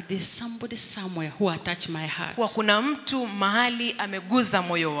hesabika that there's somebody somewhere who attached my heart. Kwa kuna mtu mahali ameguza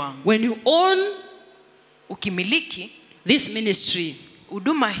moyo wangu. When you own, ukimiliki this ministry,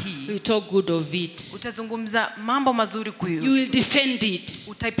 huduma hii, you talk good of it. Utazungumza mambo mazuri kuihusu. You will defend it.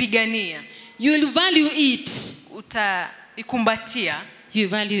 Utaipigania. You will value it. Utaikumbatia. You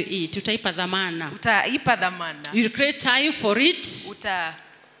value it. Utaipa dhamana. utaipa dhamana, You create time for it.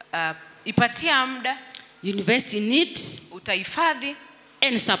 ipatia muda, You invest in it utahifadhi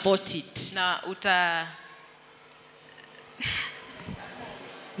and support it. na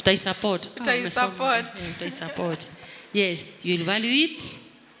Utaisupport. Utaisupport. Utaisupport. Yes, you will value it.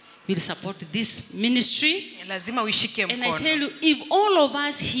 You will support this ministry. lazima uishike And I mkono. tell you, if all of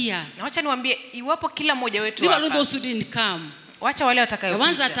us here, Na wacha niwaambie, iwapo kila mmoja wetu even hapa, those who didn't come, wacha wale the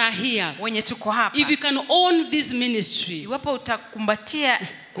ones that watakayokuja, are here, wenye tuko hapa, if you can own this ministry, iwapo utakumbatia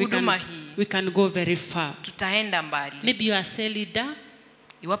huduma hii, we can go very far. tutaenda mbali. Maybe you are a cell leader.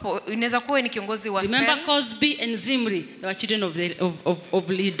 Iwapo inaweza kuwa ni kiongozi wa Remember cell. Cosby and Zimri, they were children of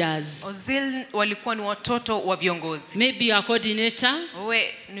leaders. Ozil walikuwa ni watoto wa viongozi. Maybe you are a coordinator.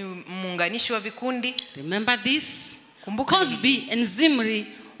 Wewe ni muunganishi wa vikundi. Remember this? Kumbuka Cosby and Zimri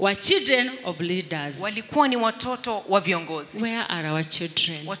were children of leaders. walikuwa ni watoto wa viongozi. Where are our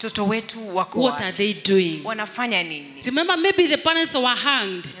children? Watoto wetu wako What wapi? are they doing? Wanafanya nini? Remember, maybe the parents were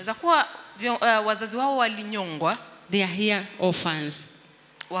hanged. Inaweza kuwa wazazi wao walinyongwa, They are here orphans.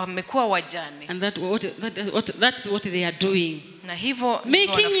 wamekuwa wajane. And that's what they are doing. Na hivyo ndivyo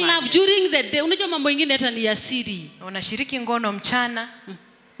Making wanafanya. love during the day. Unajua mambo mengine hata ni ya siri. Wanashiriki ngono mchana.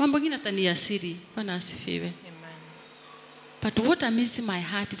 Mambo mengine hata ni ya siri. Bwana asifiwe. Amen. But what amazes my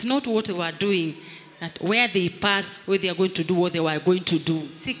heart, it's not what they were doing, that where they pass, where they are going to do what they were going to do.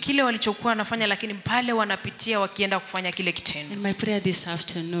 Si kile walichokuwa wanafanya, lakini pale wanapitia wakienda kufanya kile kitendo. And my prayer this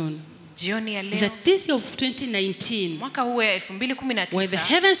afternoon Jioni ya is leo, that this year of 2019, mwaka huu wa when the 2019,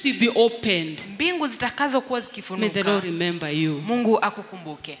 heavens will be opened, mbingu zitakazokuwa may the zikifunuka, Lord remember you. Mungu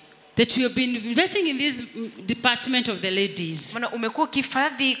akukumbuke. That you have been investing in this department of the ladies. Maana umekuwa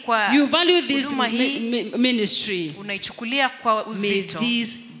ukifadhi kwa You value this huduma hii, ministry. unaichukulia kwa May uzito.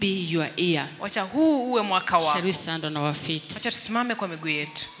 this be your year. Wacha huu uwe mwaka Shall wako. we stand on our feet? Wacha tusimame kwa miguu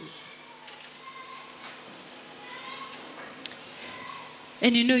yetu.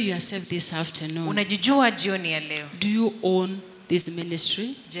 And you know yourself this afternoon. Unajijua jioni ya leo. Do you own this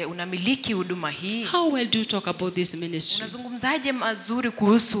ministry? Je, unamiliki huduma hii? How well do you talk about this ministry? Unazungumzaje mazuri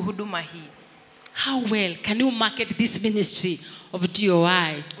kuhusu huduma hii? How well can you market this ministry of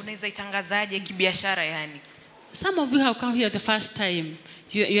DOI? Unaweza itangazaje kibiashara yani? Some of you have come here the first time.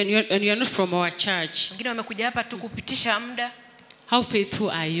 You're not from our church. Wengine wamekuja hapa tu kupitisha muda. How faithful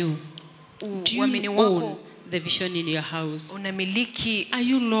are you? Do Uamini you wako own the vision in your house? unamiliki? Are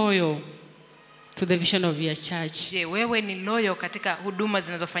you loyal to the vision of your church? Je, wewe ni loyo katika huduma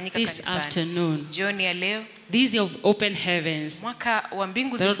zinazofanyika This kanisani? afternoon, Jioni ya leo, these of open heavens, mwaka wa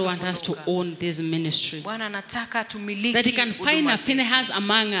mbingu the Lord wants us to zilizofunuka. own this ministry. Bwana anataka tumiliki That He can find huduma a zetu. Phinehas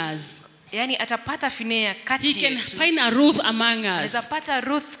among us. Yani atapata Finea He kati can yetu. find a Ruth among Anaweza us. pata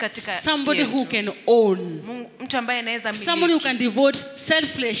Ruth katika Somebody yetu. who can own. Mtu ambaye anaweza Somebody who miliki. can devote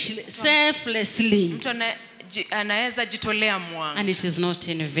selflessly. Mtu anaweza jitolea mwanga And it is not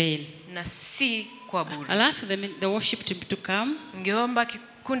in vain. na si kwa bure. I'll ask the worship team to come. Ningeomba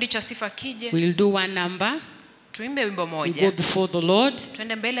kikundi cha sifa kije, We'll do one number. tuimbe wimbo We go moja. before the Lord.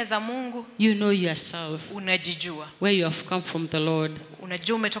 Twende mbele za Mungu. You know yourself, Unajijua. where you have come from the Lord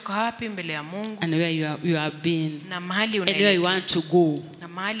Unajua umetoka wapi mbele ya Mungu and where you have been na mahali and where you unaelekea. want to go. Na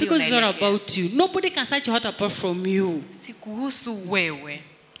mahali Because it's not unaelekea. about you. Nobody can search your heart apart from you. Si kuhusu wewe.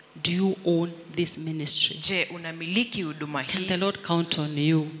 Do you own this ministry? Je, unamiliki huduma Can hii? the Lord count on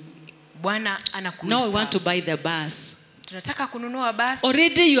you? Bwana Now we anakuhesabu. want to buy the bus. Tunataka kununua basi.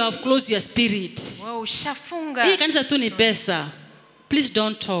 Already you have closed your spirit. Wewe ushafunga. Hii kanisa tu ni pesa. Please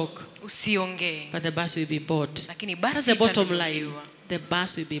don't talk. Usiongee. But the bus will be bought. Lakini basi That's the bottom line. itanunuliwa. The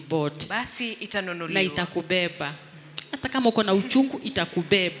bus will be bought. Basi Na itanunuliwa. itakubeba. Hata kama uko na uchungu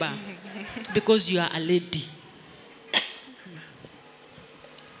itakubeba. Because you are a lady.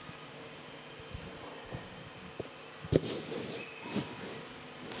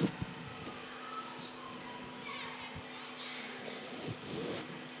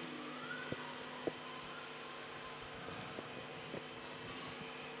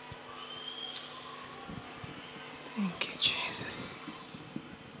 Thank you, Jesus.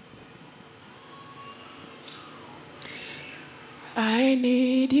 I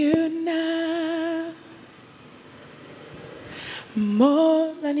need you now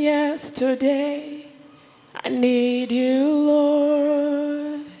more than yesterday. I need you,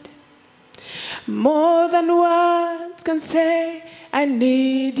 Lord, more than words can say. I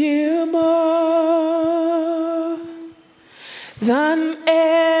need you more than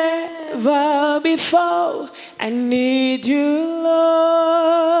ever before. I need you, Lord.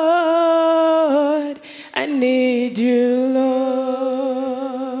 I need you,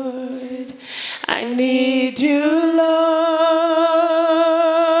 Lord. I need you, Lord.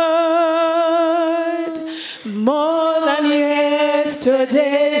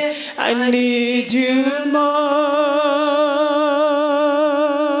 say, I need you more.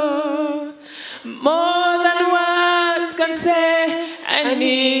 More than words can say, I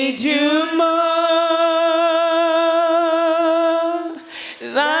need you more.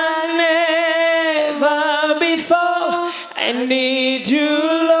 Than ever before, I need you,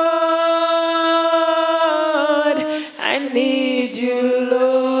 Lord. I need you, Lord.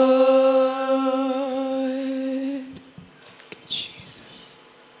 Jesus.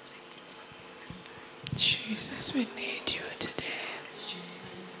 Jesus, we need you today.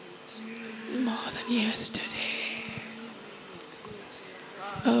 More than yesterday.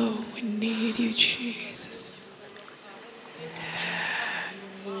 Oh, we need you, Jesus.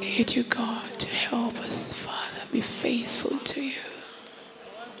 Need you, God, to help us, Father, be faithful to you.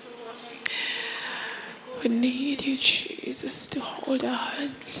 We need you, Jesus, to hold our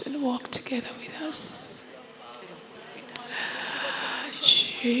hands and walk together with us.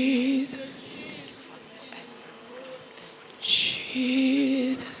 Jesus.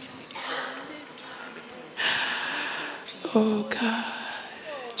 Jesus. Oh, God.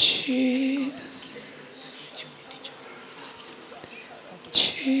 Jesus.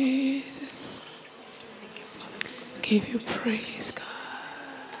 Jesus. Give you praise, God.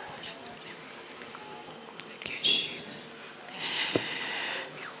 Thank you, Jesus.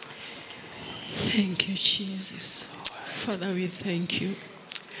 Thank you, Jesus. Father, we thank you.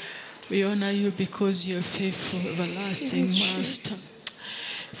 We honor you because you are faithful, everlasting Master.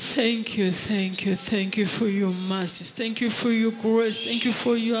 Thank you, thank you, thank you for your mercies. Thank you for your grace. Thank you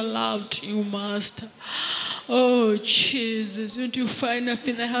for your love to you, Master. Oh, Jesus, won't you find a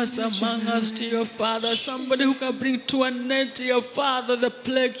Phinehas among us to your Father, somebody who can bring to an end to your Father the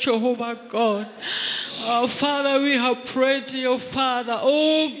plague, Jehovah God. Oh, Father, we have prayed to your Father.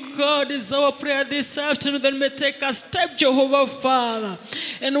 Oh, God, it's our prayer this afternoon that may take a step, Jehovah Father,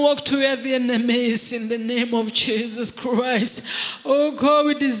 and walk to where the enemy is in the name of Jesus Christ. Oh, God,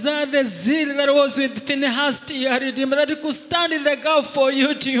 we desire the zeal that was with Phinehas to your Redeemer, that you could stand in the gap for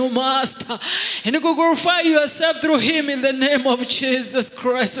you to your Master, and you could glorify yourself through him in the name of Jesus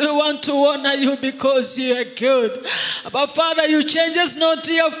Christ. We want to honor you because you are good. But Father, you change us not,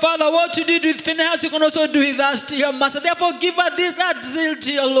 dear Father. What you did with Phinehas, you can also do with us, dear Master. Therefore, give us that zeal,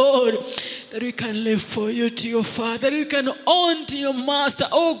 dear Lord, that we can live for you, to your Father, that we can own to your Master,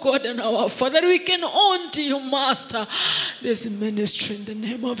 oh God and our Father, that we can own to your Master this ministry in the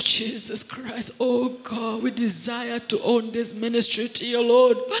name of Jesus Christ. Oh God, we desire to own this ministry to your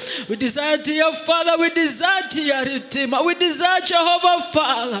Lord. We desire to your Father, we desire to your Redeemer, we desire Jehovah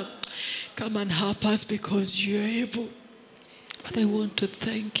Father. Come and help us because you are able. But I want to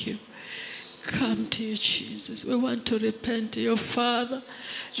thank you. Come to you, Jesus. We want to repent to your Father.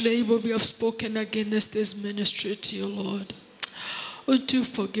 The evil we have spoken against this ministry to your Lord. Won't you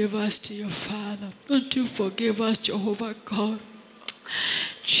forgive us to your Father? Won't you forgive us, Jehovah God?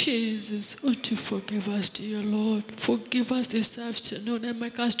 Jesus, won't you forgive us, dear Lord? Forgive us this afternoon and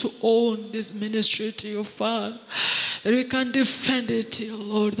make us to own this ministry to your Father. That we can defend it, dear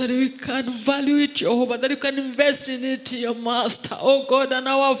Lord. That we can value it, Jehovah. That we can invest in it, dear Master, oh God and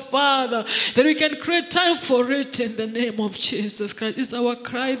our Father. That we can create time for it in the name of Jesus Christ. It's our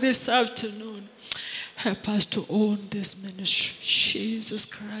cry this afternoon. Help us to own this ministry, Jesus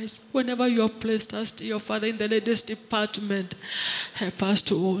Christ. Whenever you have placed us, dear Father, in the ladies' department, help us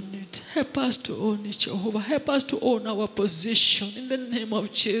to own it. Help us to own it, Jehovah. Help us to own our position in the name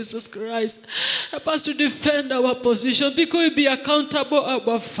of Jesus Christ. Help us to defend our position because we be accountable,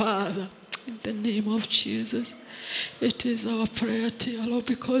 our Father. In the name of Jesus. It is our prayer, dear Lord,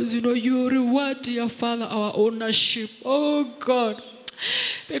 because you reward, dear Father, our ownership. Oh God.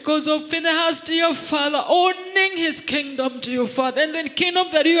 Because of Phinehas to your Father, owning his kingdom to your Father, and then kingdom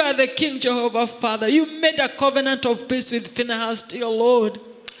that you are the King, Jehovah Father. You made a covenant of peace with Phinehas to your Lord.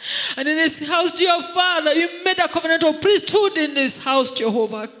 And in his house to your Father, you made a covenant of priesthood in his house,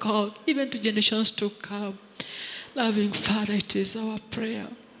 Jehovah God, even to generations to come. Loving Father, it is our prayer.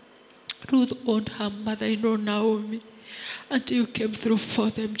 Ruth owned her mother-in-law Naomi until you came through for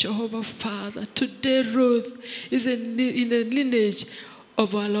them, Jehovah Father. Today, Ruth is in the lineage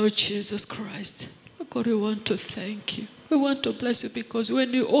of our Lord Jesus Christ. Oh God, we want to thank you. We want to bless you because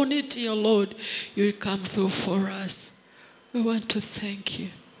when you own it, your Lord, you will come through for us. We want to thank you.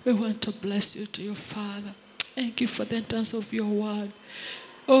 We want to bless you to your Father. Thank you for the entrance of your word.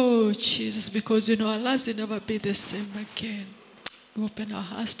 Oh, Jesus, because our lives will never be the same again. We open our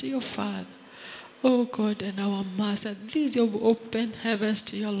hearts to your Father. Oh God and our Master, these are open heavens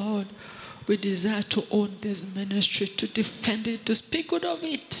to your Lord. We desire to own this ministry, to defend it, to speak good of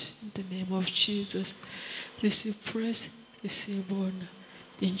it. In the name of Jesus, receive praise, receive honor.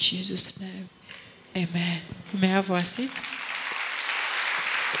 In Jesus' name. Amen. We may have our seats.